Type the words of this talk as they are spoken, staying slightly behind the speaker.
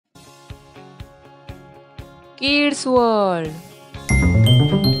Kids World.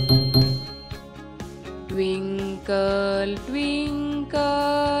 Twinkle,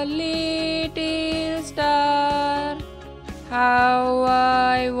 twinkle, little star, how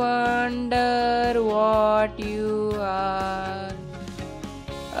I wonder what you are.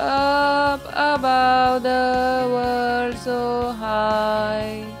 Up above the world so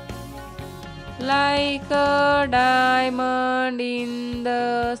high, like a diamond in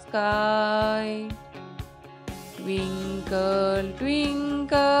the sky. Twinkle,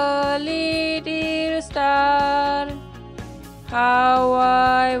 twinkle, little star, how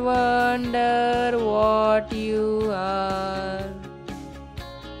I wonder what you are.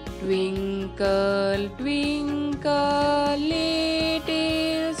 Twinkle, twinkle,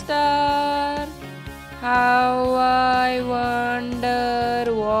 little star, how I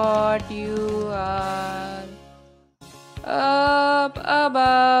wonder what you are. Up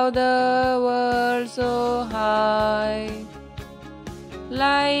above the world so high,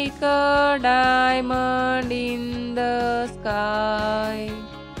 like a diamond in the sky.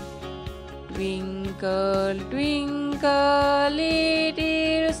 Twinkle, twinkle,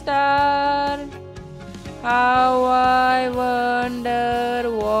 little star, how I wonder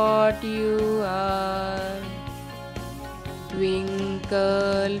what you are.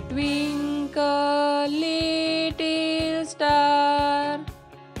 Twinkle, twinkle, little star,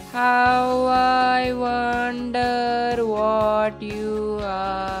 how I wonder what you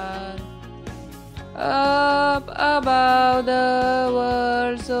are. Up above the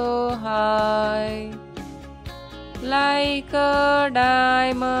world so high, like a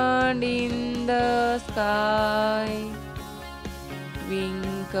diamond in the sky.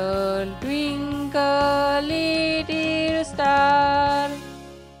 Twinkle, twinkle, little star,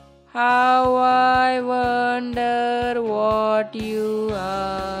 how I wonder what you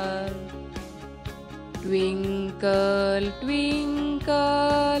are. Twinkle,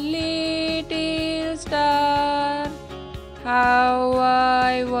 twinkle, little star, how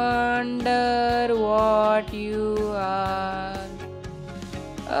I wonder what you are.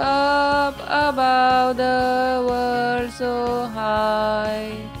 Up above the world so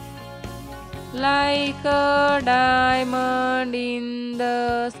high, like a diamond in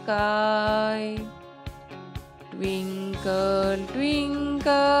the sky. Twinkle,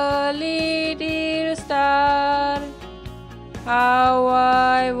 twinkle, little star, how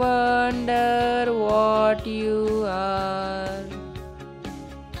I wonder what you are.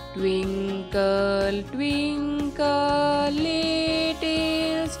 Twinkle, twinkle,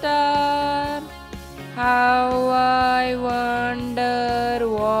 little star, how I wonder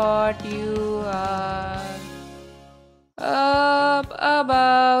what you are. Up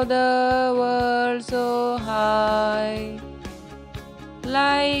above the world so high,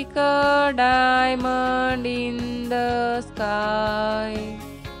 like a diamond in the sky.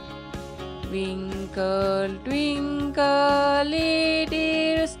 Twinkle, twinkle,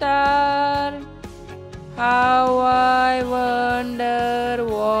 little star, how I wonder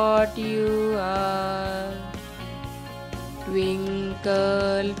what you are.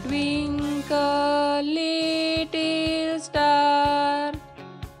 Twinkle, twinkle, little star,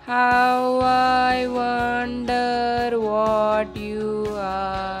 how I wonder what you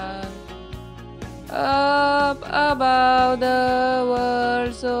are. Up above the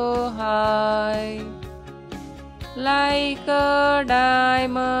world so high, like a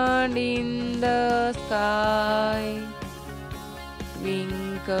diamond in the sky.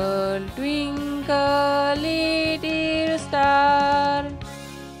 Twinkle, twinkle, little star,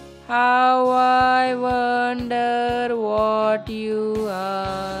 how I wonder what you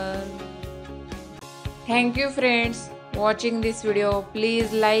are. Thank you friends watching this video.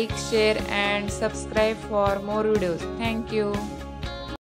 Please like, share and subscribe for more videos. Thank you.